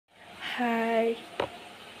Hi,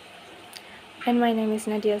 and my name is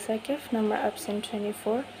Nadya Tsaqif, number absent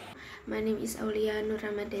 24. My name is Aulia Nur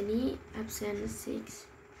Ramadhani, absent 6.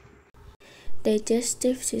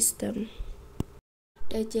 Digestive system.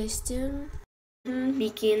 Digestion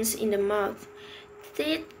begins in the mouth.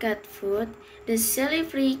 Teeth cut food. The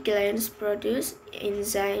salivary glands produce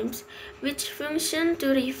enzymes which function to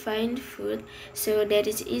refine food so that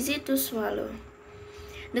it's easy to swallow.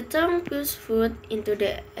 The tongue pushes food into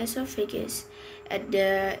the esophagus. At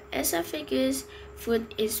the esophagus,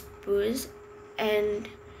 food is pushed and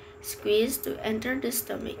squeezed to enter the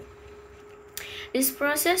stomach. This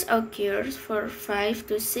process occurs for 5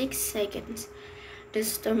 to 6 seconds. The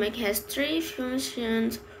stomach has 3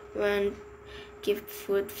 functions. 1. Keep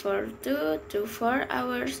food for 2 to 4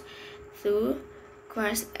 hours. 2.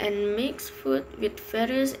 Quash and mix food with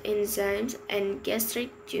various enzymes and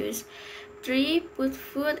gastric juice. 3. Put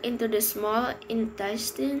food into the small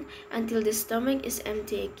intestine until the stomach is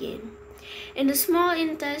empty again. In the small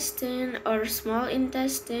intestine or small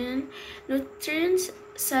intestine, nutrients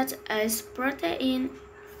such as protein,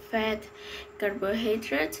 fat,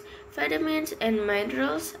 carbohydrates, vitamins, and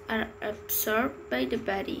minerals are absorbed by the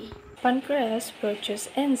body. Pancreas produces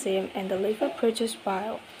enzyme and the liver produces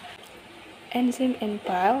bile. Enzyme and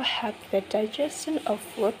bile help the digestion of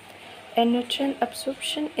food and nutrient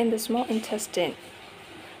absorption in the small intestine.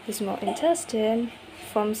 The small intestine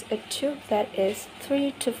forms a tube that is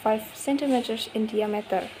 3 to 5 centimeters in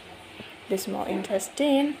diameter. The small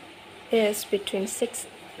intestine is between 6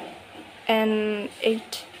 and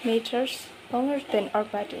 8 meters longer than our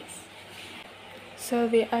bodies. So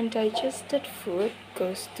the undigested food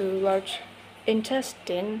goes to large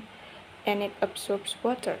intestine and it absorbs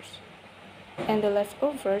water. And the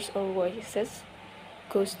leftovers or wastes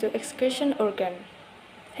goes to excretion organ.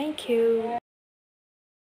 Thank you.